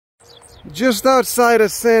Just outside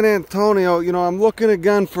of San Antonio, you know, I'm looking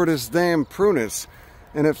again for this damn prunus.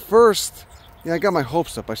 And at first, yeah, I got my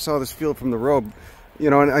hopes up. I saw this field from the road, you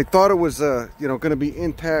know, and I thought it was, you know, going to be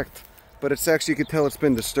intact, but it's actually, you can tell it's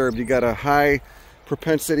been disturbed. You got a high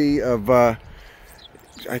propensity of, I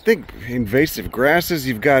think, invasive grasses.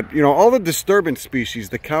 You've got, you know, all the disturbance species,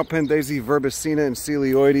 the cowpen daisy, verbicina, and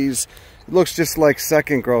coleoides. It looks just like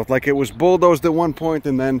second growth, like it was bulldozed at one point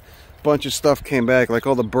and then a bunch of stuff came back, like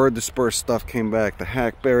all the bird dispersed stuff came back, the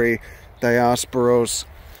hackberry, diosporos.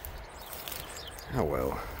 Oh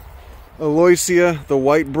well. Aloysia, the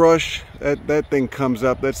white brush, that thing comes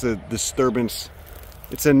up. That's a disturbance.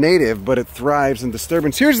 It's a native, but it thrives in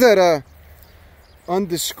disturbance. Here's that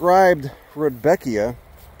undescribed Rudbeckia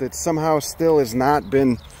that somehow still has not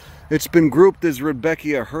been, it's been grouped as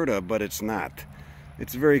Rudbeckia hirta, but it's not.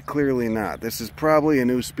 It's very clearly not. This is probably a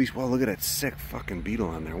new species. Well, look at that sick fucking beetle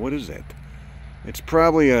on there. What is that? It's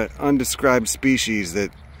probably an undescribed species that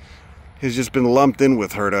has just been lumped in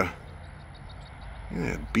with hirta.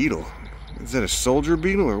 Yeah, beetle. Is that a soldier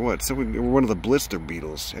beetle or what? So one of the blister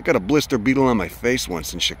beetles. I got a blister beetle on my face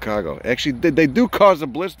once in Chicago. Actually, they do cause a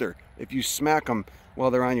blister if you smack them while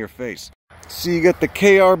they're on your face. So you got the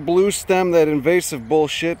KR blue stem, that invasive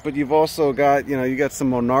bullshit, but you've also got, you know, you got some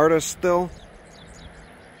monarda still.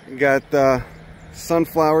 You got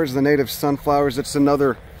sunflowers, the native sunflowers. It's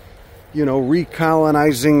another, you know,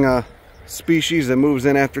 recolonizing species that moves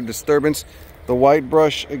in after disturbance. The white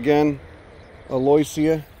brush again,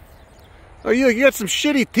 Aloysia. Oh, you got some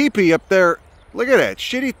shitty teepee up there. Look at that,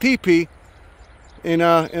 shitty teepee in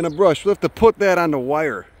a brush. We'll have to put that on the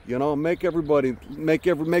wire, you know, make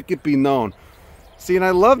it be known. See, and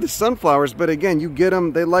I love the sunflowers, but again, you get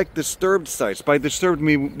them, they like disturbed sites. By disturbed,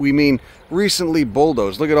 we mean recently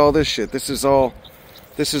bulldozed. Look at all this shit. This is all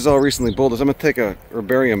recently bulldozed. I'm gonna take a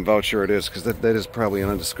herbarium voucher. It is, because that is probably an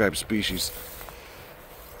undescribed species.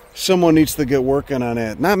 Someone needs to get working on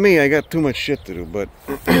that. Not me. I got too much shit to do. But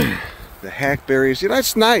the hackberries, yeah,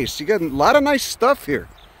 that's nice. You got a lot of nice stuff here,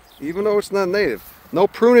 even though it's not native. No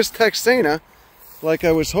Prunus texana, like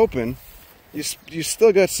I was hoping. You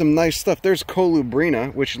still got some nice stuff. There's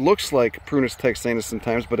Colubrina, which looks like Prunus texana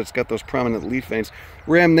sometimes, but it's got those prominent leaf veins.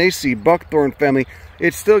 Rhamnaceae, buckthorn family.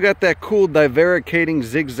 It's still got that cool divaricating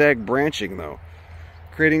zigzag branching though,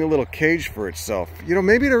 creating a little cage for itself. You know,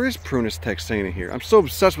 maybe there is Prunus texana here. I'm so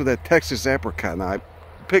obsessed with that Texas apricot now. I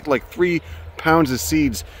picked like 3 pounds of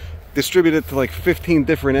seeds, distributed to like 15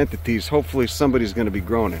 different entities. Hopefully somebody's going to be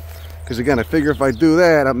growing it. Because again, I figure if I do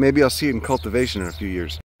that, maybe I'll see it in cultivation in a few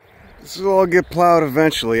years. This will all get plowed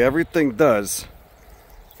eventually. Everything does.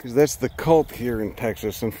 Because that's the cult here in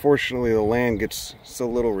Texas. Unfortunately, the land gets so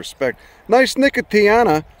little respect. Nice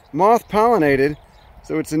Nicotiana, moth pollinated.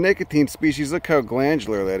 So it's a nicotine species. Look how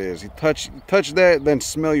glandular that is. You touch that, then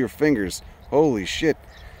smell your fingers. Holy shit.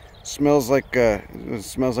 Smells like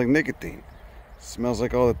nicotine. Smells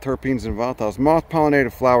like all the terpenes and volatiles. Moth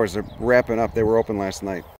pollinated flowers are wrapping up. They were open last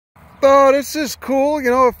night. Oh, this is cool. You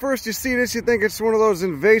know, at first you see this, you think it's one of those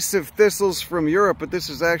invasive thistles from Europe, but this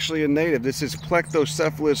is actually a native. This is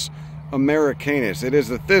Plectocephalus americanus. It is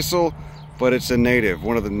a thistle, but it's a native,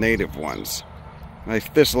 one of the native ones. By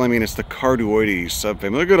thistle, I mean it's the Carduoides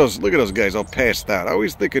subfamily. Look at those guys all passed out. I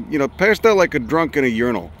always think, you know, passed out like a drunk in a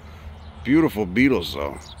urinal. Beautiful beetles,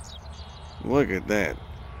 though. Look at that.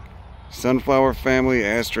 Sunflower family,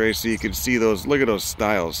 Astraceae. You can see those. Look at those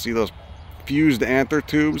styles. See those fused anther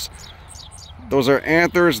tubes? Those are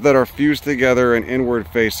anthers that are fused together and inward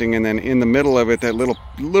facing, and then in the middle of it, that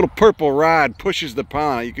little purple rod pushes the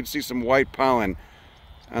pollen out. You can see some white pollen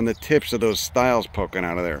on the tips of those styles poking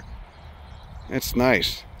out of there. That's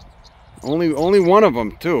nice. Only one of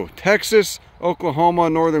them too. Texas, Oklahoma,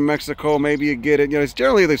 northern Mexico, maybe you get it. You know, it's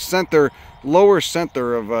generally the center, lower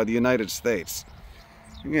center of the United States.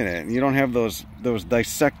 Look at it. You don't have those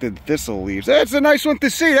dissected thistle leaves. That's a nice one to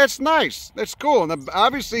see. That's nice. That's cool. And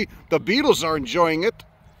obviously the beetles are enjoying it.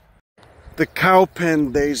 The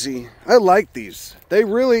cowpen daisy. I like these. They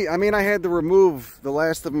really, I mean, I had to remove the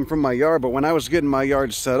last of them from my yard, but when I was getting my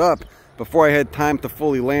yard set up, before I had time to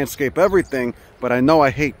fully landscape everything, but I know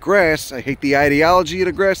I hate grass. I hate the ideology of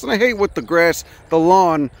the grass, and I hate what the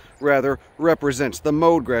lawn rather, represents. The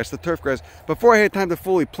mowed grass, the turf grass. Before I had time to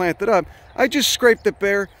fully plant it up, I just scraped it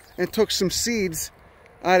bare and took some seeds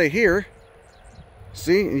out of here.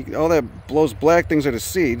 See, all that those black things are the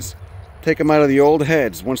seeds. Take them out of the old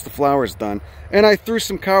heads once the flower's done. And I threw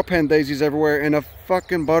some cowpen daisies everywhere, and the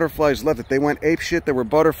fucking butterflies left it. They went ape shit. There were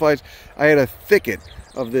butterflies. I had a thicket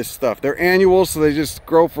of this stuff. They're annuals, so they just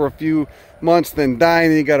grow for a few months, then die,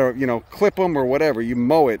 and you gotta, you know, clip them or whatever. You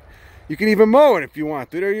mow it. You can even mow it if you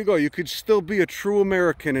want to. There you go. You could still be a true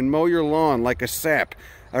American and mow your lawn like a sap.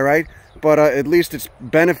 All right? But at least it's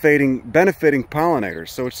benefiting pollinators.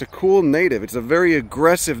 So it's a cool native. It's a very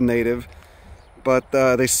aggressive native. But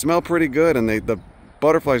they smell pretty good, and the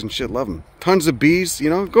butterflies and shit love them. Tons of bees, you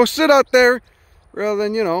know. Go sit out there rather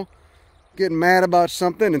than, you know, getting mad about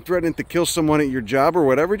something and threatening to kill someone at your job or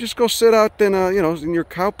whatever. Just go sit out in, you know, in your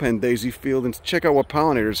cowpen daisy field and check out what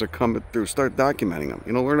pollinators are coming through. Start documenting them.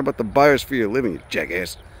 You know, learn about the biosphere of living, you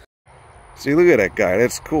jackass. See, look at that guy.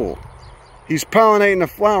 That's cool. He's pollinating a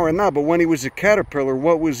flower now, but when he was a caterpillar,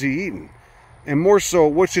 what was he eating? And more so,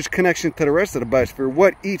 what's his connection to the rest of the biosphere?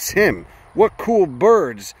 What eats him? What cool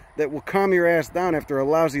birds that will calm your ass down after a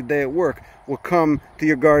lousy day at work will come to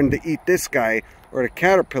your garden to eat this guy or the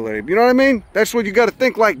caterpillar? You know what I mean? That's what you got to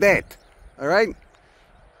think like that. All right?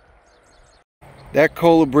 That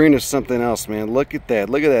colubrine is something else, man. Look at that.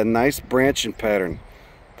 Look at that nice branching pattern.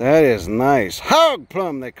 That is nice. Hog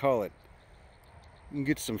plum, they call it. You can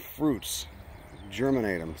get some fruits.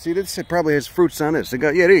 Germinate them. See, this probably has fruits on this. They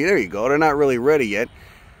got, yeah, there you go. They're not really ready yet.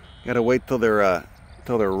 Got to wait till they're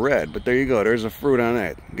red, but there you go. There's a fruit on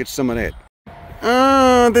that. Get some of that.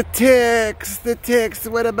 Oh, the ticks.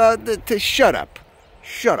 What about the ticks? Shut up.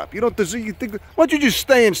 You don't deserve. You think? Why don't you just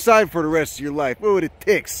stay inside for the rest of your life? What with the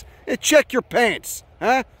ticks? Hey, check your pants,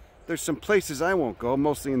 huh? There's some places I won't go,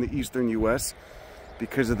 mostly in the eastern U.S.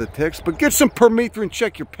 because of the ticks. But get some permethrin.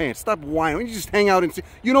 Check your pants. Stop whining. Why don't you just hang out and see?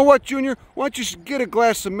 You know what, Junior? Why don't you just get a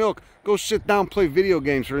glass of milk? Go sit down, play video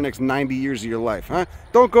games for the next 90 years of your life, huh?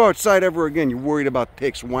 Don't go outside ever again. You're worried about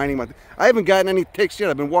ticks, whining about. I haven't gotten any ticks yet.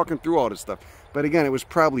 I've been walking through all this stuff. But again, it was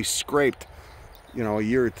probably scraped, you know, a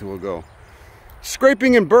year or two ago.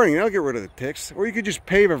 Scraping and burning, that'll get rid of the ticks. Or you could just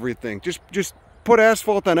pave everything. Just put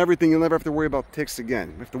asphalt on everything. You'll never have to worry about ticks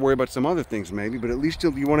again. You have to worry about some other things maybe, but at least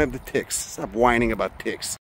you won't have the ticks. Stop whining about ticks.